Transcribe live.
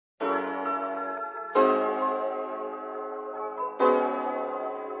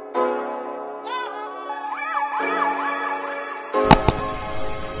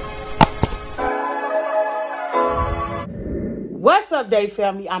update,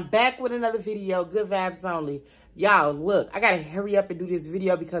 family? I'm back with another video. Good vibes only. Y'all, look, I gotta hurry up and do this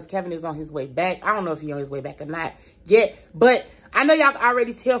video because Kevin is on his way back. I don't know if he's on his way back or not yet, but I know y'all can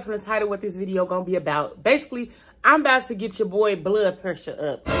already tell from the title what this video gonna be about. Basically, I'm about to get your boy blood pressure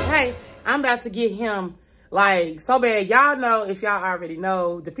up, okay? I'm about to get him, like, so bad. Y'all know, if y'all already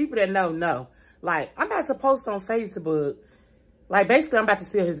know, the people that know. Like, I'm about to post on Facebook. Like, basically, I'm about to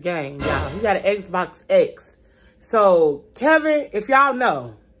steal his game, y'all. He got an Xbox X. So, Kevin, if y'all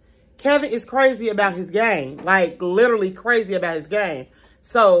know, Kevin is crazy about his game. Like, literally crazy about his game.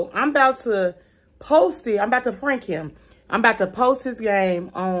 So, I'm about to post it. I'm about to prank him. I'm about to post his game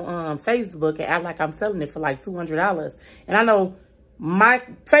on Facebook and act like I'm selling it for like $200. And I know my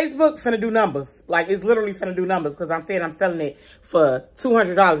Facebook finna do numbers. Like, it's literally finna do numbers because I'm saying I'm selling it for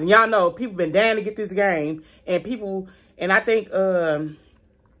 $200. And y'all know people been dying to get this game. And I think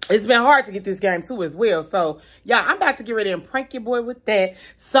it's been hard to get this game too as well. So, y'all, I'm about to get ready and prank your boy with that.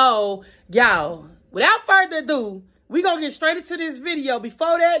 So, y'all, without further ado, we gonna get straight into this video.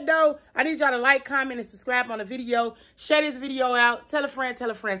 Before that, though, I need y'all to like, comment, and subscribe on the video. Share this video out. Tell a friend,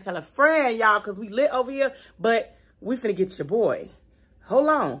 y'all, because we lit over here. But we finna get your boy. Hold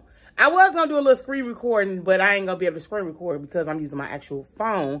on. I was gonna do a little screen recording, but I ain't gonna be able to screen record because I'm using my actual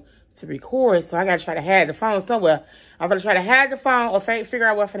phone to record. So I gotta try to hide the phone somewhere. I'm gonna try to hide the phone or figure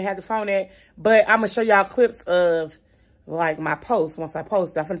out where I'm gonna hide the phone at. But I'm gonna show y'all clips of, like, my post once I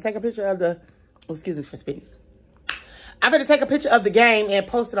post. I'm gonna take a picture of the, oh, excuse me for spitting. I'm gonna take a picture of the game and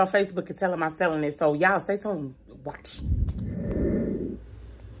post it on Facebook and tell them I'm selling it. So y'all stay tuned. Watch.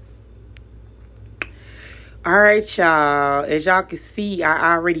 All right, y'all. As y'all can see,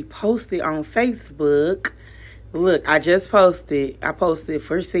 I already posted on Facebook. Look, I just posted. I posted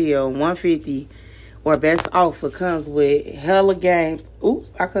for sale, $150 or best offer. Comes with hella games.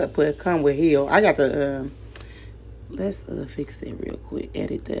 Oops, I could put come with hell. I got the let's fix that real quick.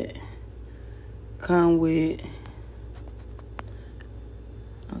 Edit that. Come with.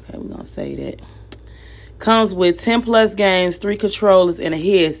 Okay, we're gonna say that. Comes with 10 plus games, 3 controllers, and a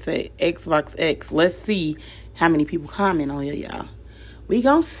headset. Xbox X. Let's see how many people comment on here, y'all. We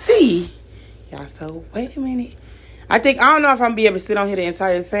gonna see. Y'all, so wait a minute. I don't know if I'm gonna be able to sit on here the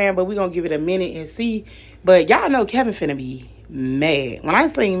entire time, but we're gonna give it a minute and see. But y'all know Kevin finna be mad. When I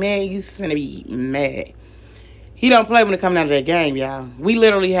say mad, he's finna be mad. He don't play when it comes out of that game, y'all. We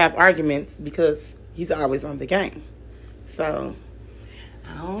literally have arguments because he's always on the game. So,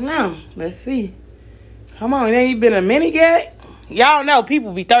 I don't know. Let's see. Come on, it ain't been a minute yet. Y'all know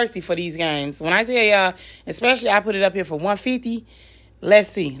people be thirsty for these games. When I tell y'all, especially I put it up here for $150.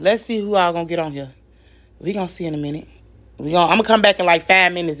 Let's see. Let's see who all gonna get on here. We gonna see in a minute. I'm gonna come back in like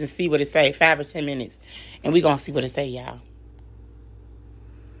 5 minutes and see what it say. 5 or 10 minutes. And we gonna see what it say, y'all.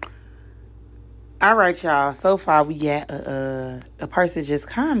 All right, y'all. So far, we got a person just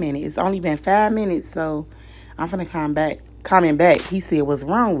commented. It's only been 5 minutes, so I'm finna comment back. He said, what's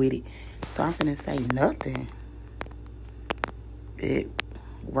wrong with it? So I'm finna say nothing. It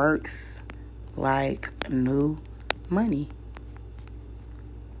works like new money.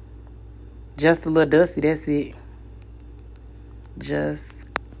 Just a little dusty, that's it. Just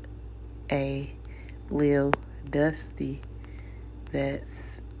a little dusty.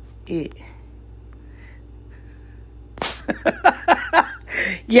 That's it.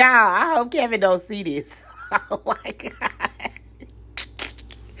 Y'all, I hope Kevin don't see this. Oh my God.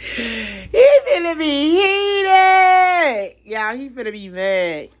 He finna be heated. Y'all, he finna be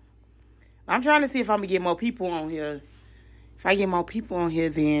mad. I'm trying to see if I'm gonna get more people on here. If I get more people on here,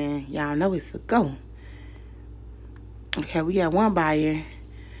 then y'all know it's a go. Okay, we got one buyer.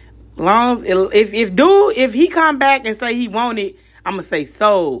 If he come back and say he want it, I'm gonna say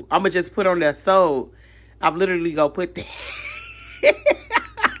sold. I'm gonna just put on there sold. I'm literally gonna put that.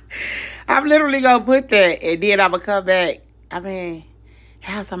 I'm literally gonna put that, and then I'm gonna come back. I mean,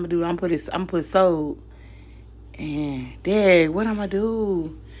 how else I'm gonna do? I'm gonna put sold. And dang, what I'm gonna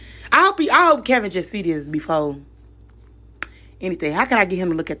do? I hope Kevin just see this before anything. How can I get him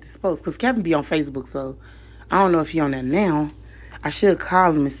to look at this post? Because Kevin be on Facebook, so I don't know if he on there now. I should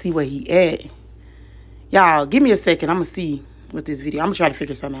call him and see where he at. Y'all, give me a second. I'm gonna see with this video. I'm gonna try to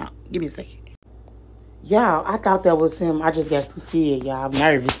figure something out. Give me a second. Y'all, I thought that was him. I just got too scared, y'all. I'm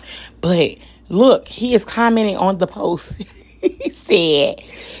nervous. But look, he is commenting on the post. He said,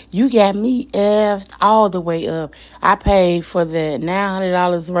 you got me effed all the way up. I paid for the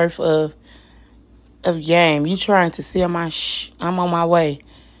 $900 worth of game. You trying to sell my I'm on my way.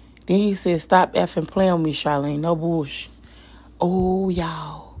 Then he said, stop effing playing with me, Charlene. No bullshit. Oh,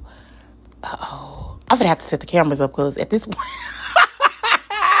 y'all. Uh-oh. I'm going to have to set the cameras up because at this point...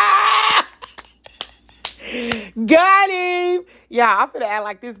 Got him. Yeah, I'm finna act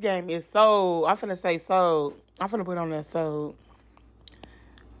like this game is sold. I'm finna say sold. I'm finna put on there sold.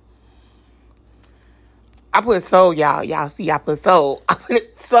 I put sold, y'all. Y'all see, I put sold. I put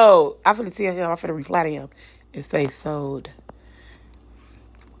it sold. I'm finna tell him, I'm finna reply to him and say sold.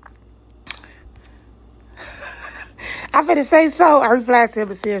 I'm finna say so. I replied to him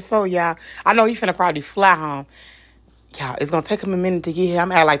and said so, y'all. I know he finna probably fly home. Y'all, it's gonna take him a minute to get here.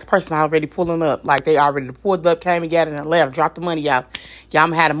 I'm acting like the person already pulling up. Like they already pulled up, came and got it and left. Dropped the money out. Y'all,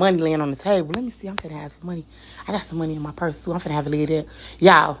 I'm gonna have the money laying on the table. Let me see. I'm finna have some money. I got some money in my purse too. I'm finna have it laid there.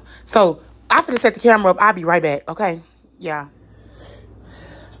 Y'all, so I'm finna set the camera up. I'll be right back, okay? Yeah.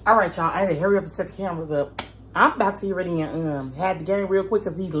 All right, y'all. I had to hurry up and set the cameras up. I'm about to get ready and had the game real quick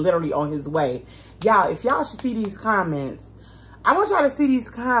because he's literally on his way. Y'all, if y'all should see these comments, I want y'all to see these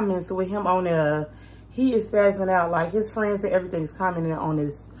comments with him on there. He is spazzing out. Like, his friends and everything's commenting on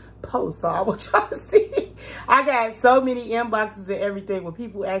his post. So I want y'all to see. I got so many inboxes and everything with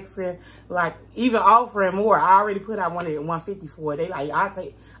people asking, like, even offering more. I already put out one at 150 for it. They like,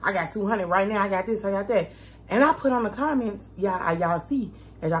 I got 200 right now. I got this, I got that. And I put on the comments, y'all see,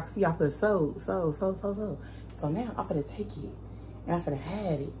 as y'all can see, I put sold. So now I'm finna take it and I'm finna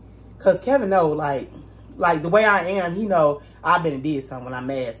hide it. Cause Kevin know, like the way I am, he know I've been and did something when I'm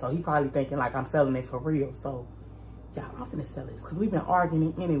mad. So he probably thinking like I'm selling it for real. So y'all, I'm finna sell this because we've been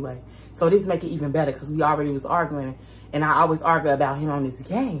arguing anyway. So this make it even better because we already was arguing and I always argue about him on this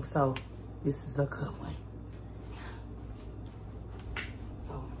game. So this is a good one.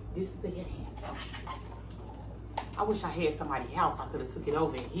 So this is the game. I wish I had somebody's house. I could have took it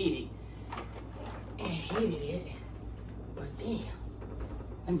over and hit it. But damn,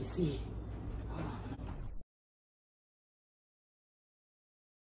 let me see it.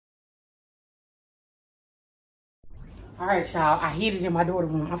 All right, y'all. I hid it in my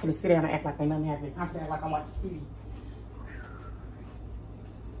daughter's room. I'm finna sit down and act like ain't nothing happening. I'm finna act like I'm watching TV.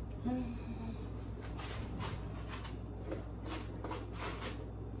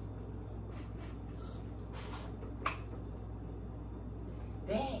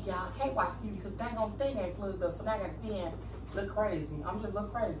 Dang, y'all. I can't watch TV because dang old thing ain't plugged up. So now I gotta sit and look crazy. I'm just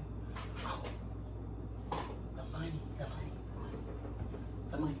look crazy. Oh. The money.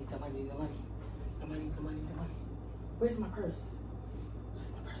 Where's my purse? Where's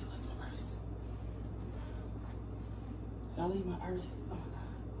my purse? Did I leave my purse? Oh my God.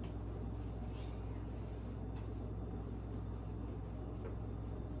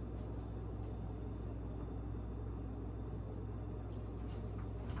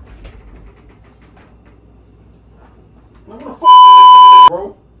 Man, what the f***,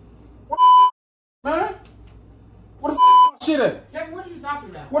 bro? What the f***, man? What the f*** my shit at? Kevin, what are you talking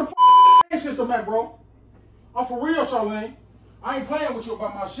about? What the f*** system at, bro? I'm for real, Charlene. I ain't playing with you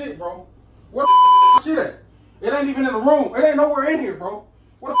about my shit, bro. Where the f*** my shit at? It ain't even in the room. It ain't nowhere in here, bro.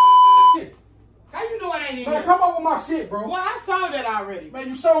 Where the f*** shit? How you know it ain't in Man, here? come up with my shit, bro. Well, I saw that already. Man,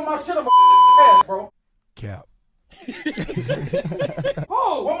 you sold my shit on my ass, bro. Cap.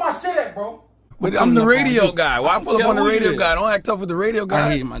 Oh, Where my shit at, bro? But I'm the radio guy. Why I pull up on the radio guy? Don't act tough with the radio guy.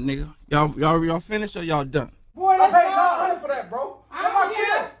 I hate my nigga. Y'all finished or y'all done? boy, I that's paid all. $900 for that, bro. I Where don't my shit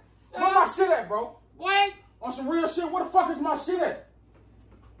care. at? Where my shit at, bro? What? On some real shit, where the fuck is my shit at?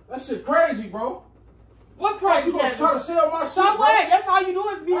 That shit crazy, bro. What's crazy? You gonna try to sell my shit, So bro? what? That's all you do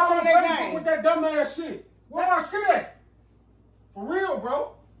is be I'm on on that Facebook game. with that dumb ass shit. Where my shit at? For real,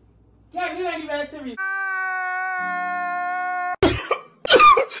 bro. Kevin, you ain't even that serious.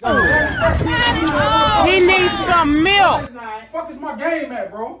 He needs some milk. Fuck is my game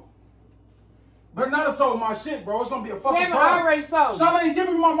at, bro? But not have sold my shit, bro. It's gonna be a fucking Kevin problem. already sold. Charlene, give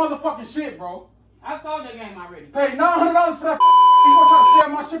me my motherfucking shit, bro. I sold the game already. Paid $900 for that. You gonna try to sell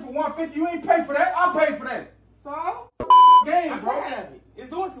my shit for $150? You ain't pay for that. I paid for that. So? Game, I'm bro. tired of it. It's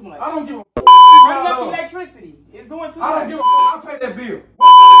doing too much. I don't give a Running up fuck. electricity. It's doing too much. I don't give a fuck. I paid that bill.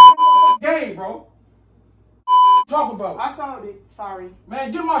 What game, bro? Talk about. I sold it. Sorry.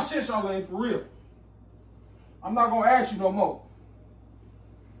 Man, get my shit, Charlene, for real. I'm not gonna ask you no more.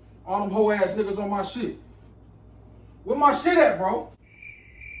 All them hoe ass niggas on my shit. Where my shit at, bro?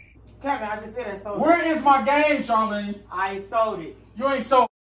 Kevin, I just said I sold it. Where is my game, Charlene? I sold it. You ain't sold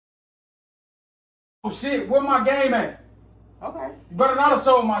shit. Where my game at? Okay. You better not have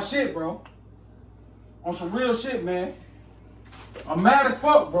sold my shit, bro. On some real shit, man. I'm mad as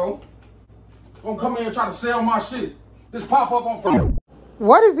fuck, bro. Gonna come in and try to sell my shit. Just pop up on Facebook.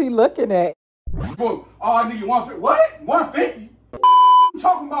 What is he looking at? Oh, I need 150. What? 150? You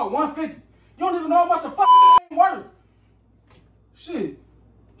talking about 150? You don't even know how much the fuck worth. Shit.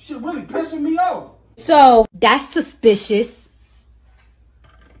 Shit really pissing me off. So that's suspicious.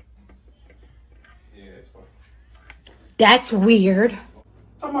 That's weird.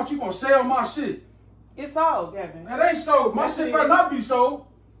 Talking about you gonna sell my shit. It's sold, Kevin. It ain't sold. My shit better not be sold.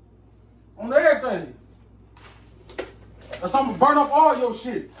 On everything. Cause I'm gonna burn up all your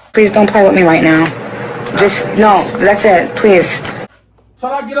shit. Please don't play with me right now. Just, no, that's it, please. Till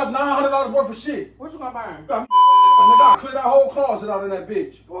I get up $900 worth of shit. What you gonna burn? Got me nigga, I clear that whole closet out of that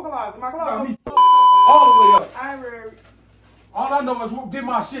bitch. What closet? My Got closet? me all the way up. I ain't ready. All I know is who did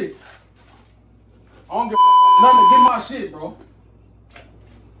my shit. I don't give nothing to get my shit, bro.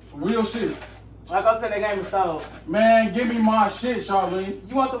 Some real shit. Like I said, that game is sold. Man, give me my shit, Charlene.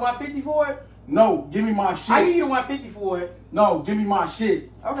 You want the 150 for it? No, give me my shit. I give you the 150 for it. No, give me my shit.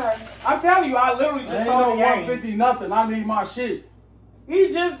 Okay. I'm telling you, I literally just Ain't sold no the game. 150 nothing. I need my shit.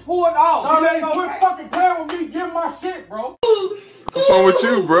 He just pulled off. Charlene, quit fucking playing with me. Give me my shit, bro. What's wrong with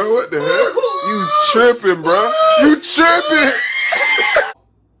you, bro? What the heck? You tripping, bro? You tripping?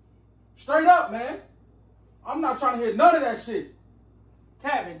 Straight up, man. I'm not trying to hear none of that shit.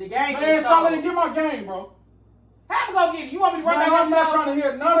 Kevin, the game Man, is sold. Charlene, get my game, bro. Have to go get it. You want me to run Man, back I'm not trying to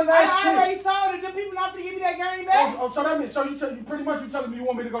hear none of I that shit. already sold it. The people not gonna give me that game back. Oh, so that means, so you pretty much you telling me you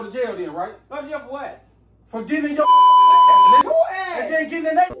want me to go to jail then, right? Go to jail for what? For getting in your ass, nigga. Who ass? And then getting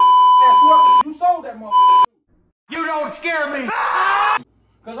in that ass, whoever you sold that motherfucker. You don't scare me.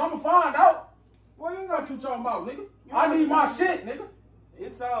 Cause I'ma find out. What you What you talking about, nigga? I need my shit, nigga.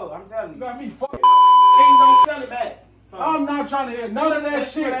 It's sold. I'm telling You you. got me fucked. Ain't gonna sell it back. So, I'm not trying to hear none of that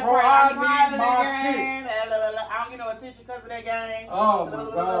that's shit, for that bro. price. I I'm tired need of my that shit. game. I don't get no attention because of that game. Oh my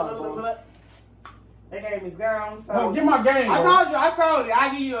God, bro. That game is gone. So. No, get my game, I bro. told you, I sold it. I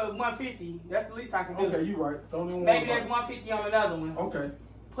give you a 150. That's the least I can do. Okay, you right. Don't even Maybe worry that's about 150 on another one. it. Okay.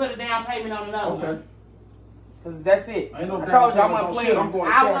 Put a down payment on another one. Okay. Cause that's it. Ain't no I down told you I payments wasn't on playing. shit. I'm going to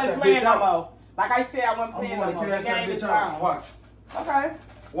I cash wasn't that playing bitch no out. more. Like I said, I wasn't I'm playing going no to more. cash The that game is bitch out. gone. Watch. Okay.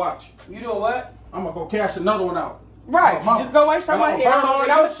 Watch. You doing what? I'm gonna go cash another one out. Right. Mama. Just go waste your And I'ma money. burn all I'm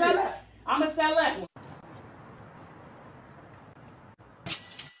your gonna shit. sell that. I'm gonna sell that one.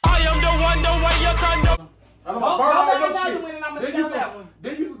 I am the one, the way you can do. I'm Go gonna burn all buy your another shit. one and I'ma Then sell you that can, one.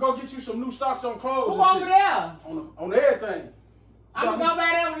 then you can go get you some new stocks on clothes Who and over shit. there? On everything. I'm gonna go buy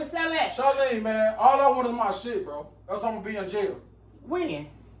that one and sell that. Charlene, man, all I want is my shit, bro. Else I'm gonna be in jail. When?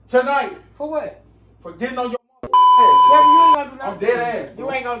 Tonight, For what? for getting on your ass. Kevin, you ain't gonna do nothing. I'm for dead me. ass, You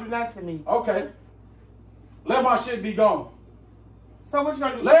bro. ain't gonna do nothing for me. Okay. Let my shit be gone. So what you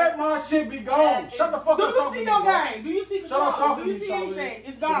gonna do? Let my shit be gone. Shut the fuck Do up you talking see to me, your bro. game? Do you see the Shut up control? talking Do to you me, see Charlene. anything?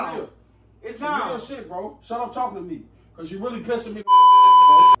 It's Some gone. real. It's Some real gone. shit, bro. Shut up talking to me. Cause you really pissing me the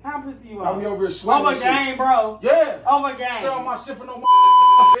bro. How pussy you Got me are? over here sweating Over shit. game, bro. Yeah. Over game. Sell my shit for no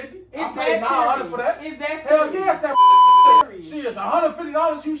 50. It's I paid that $900 for that. serious. It's that Hell serious. yes, that Serious. shit is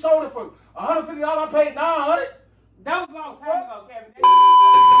 $150. You sold it for $150. I paid $900. That was a long time ago, Kevin.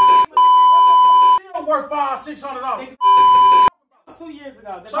 Still worth $500-$600. 2 years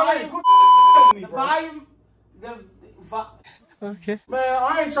ago. The Charlene, volume, quit me, the bro. volume, Man,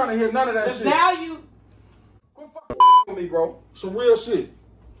 I ain't trying to hear none of that the shit. value. Quit fucking with me, bro. Some real shit.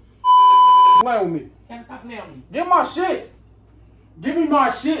 Playing with me. Kevin, stop playing with me. Get my shit. Give me my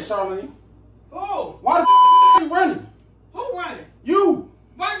shit, Charlene. Who? Why the f*** you running? Who running? You.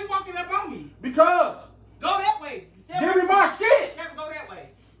 Why you walking up on me? Because. Go that way. Give me my shit. Kevin, go that way.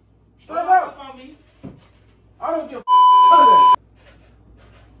 Straight Don't walk up. up on me. I don't give a none of that.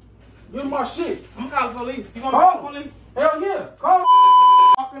 Give me my shit. I'm gonna call the police. You want to Call call the police? Hell yeah. Call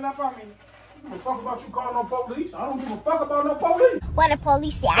Walking up on me. I don't give a fuck about you calling no police. I don't give a fuck about no police. What the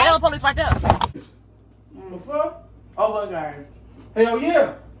police say? I know the police right there. The fuck? Over game. Hell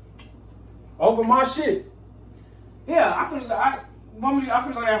yeah. Over my shit. Yeah, I finna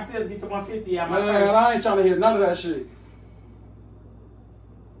go downstairs and get the 150 out my Man, purse. I ain't trying to hear none of that shit.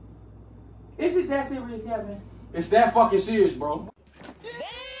 Is it that serious, Kevin? It's that fucking serious, bro.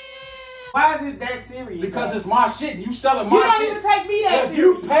 Why is it that serious? Because it's my shit. You selling my you don't shit. even take me that If serious.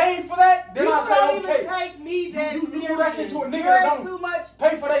 you paid for that, then you I say don't okay. even take me that You serious. do that shit to a nigga you that ain't don't too much.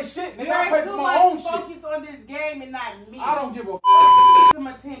 pay for their shit. Nigga, You I ain't pay too for my own much shit. focus on this game and not me. I don't give a Some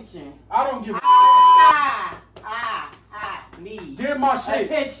attention. I don't give a Need. Give my shit.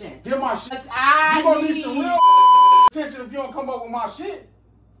 Attention. Give my shit. I You gonna need need some real attention if you don't come up with my shit.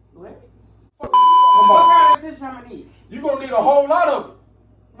 What? Fuck you talking What about? kind of attention I'm gonna need? You gonna need a whole lot of it.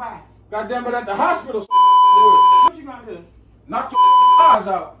 Why? Goddamn it, at the hospital. What you gonna do? Knock your eyes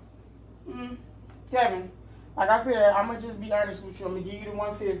out. Kevin, like I said, I'm gonna just be honest with you. I'm gonna give you the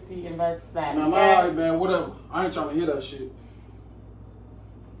 150 and that's that. Nah, alright, man, whatever. I ain't trying to hear that shit.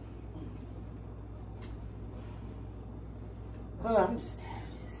 I'm just tired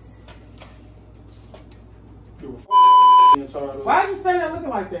of this. Give a fuck. Why are you standing there looking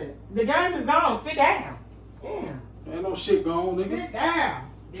like that? The game is gone. Sit down. Yeah. Ain't no shit gone, nigga. Sit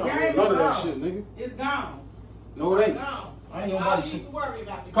down. The Trying to game get none is of that gone. shit, nigga. It's gone. No, it ain't. Gone. I ain't All nobody you shit. need to worry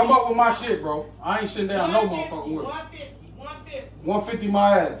about the Come game. up with my shit, bro. I ain't sitting down no 150, motherfucking with. 150. 150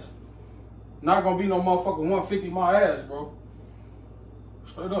 my ass. Not gonna be no motherfucking 150 my ass, bro.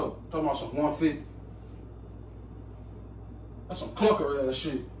 Straight up. Talking about some 150. That's some clucker ass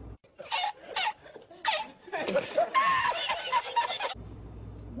shit.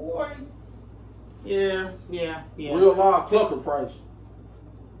 Boy. Yeah. Real live clucker price.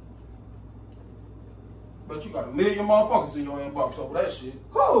 But you got a million motherfuckers in your inbox over that shit.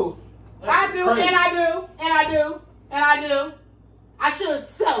 Who? That's I do, crazy. and I do, and I do, and I do. I should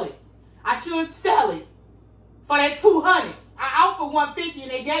sell it. I should sell it for that 200. I offered 150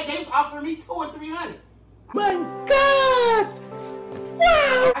 and they offered me 200 or 300. My God!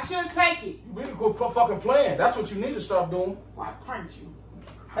 Wow! I should take it. You really go fucking playing. That's what you need to stop doing. That's why I pranked you.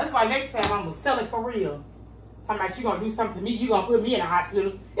 That's why next time I'm gonna sell it for real. Talking about you gonna do something to me, you gonna put me in the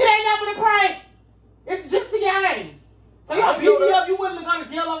hospital. It ain't nothing to prank. It's just a game. So you gonna beat me up, you willing to go to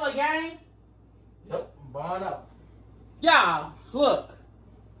jail over a game? Yep, I'm buying out. Y'all, look.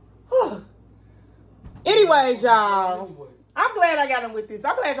 Anyways, y'all. I'm glad I got him with this.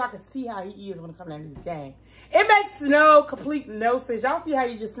 I'm glad y'all can see how he is when it comes down to this game. It makes no sense. Y'all see how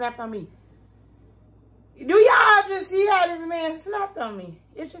he just snapped on me? Do y'all just see how this man snapped on me?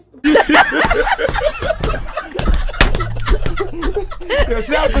 It's just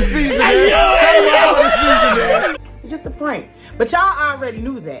Shout the season, man. It's just a prank. But y'all already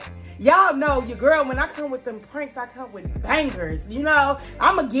knew that. Y'all know your girl, when I come with them pranks, I come with bangers. You know,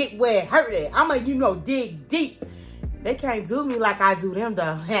 I'ma get where it hurt at. I'ma, dig deep. They can't do me like I do them,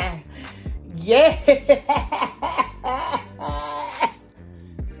 though. Yeah.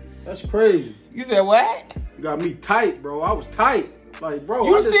 That's crazy. You said what? You got me tight, bro. I was tight. Like, bro.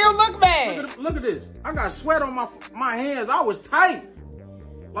 You still look bad. Look at this. I got sweat on my hands. I was tight.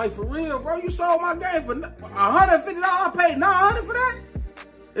 Like, for real, bro. You sold my game for $150. I paid $900 for that.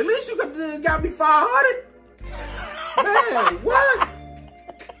 At least you could have got me $500. Man, what?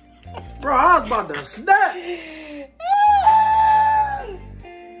 Bro, I was about to snap.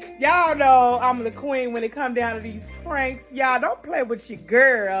 Y'all know I'm the queen when it come down to these pranks. Y'all don't play with your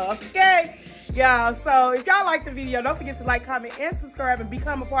girl, okay? Y'all, so if y'all like the video, don't forget to like, comment, and subscribe and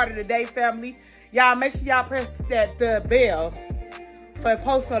become a part of the Day family. Y'all make sure y'all press the bell for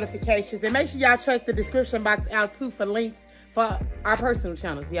post notifications. And make sure y'all check the description box out too for links for our personal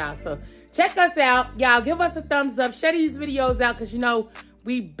channels, y'all. So check us out. Y'all give us a thumbs up. Share these videos out because,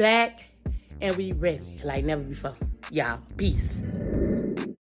 we back and we ready like never before. Y'all, peace.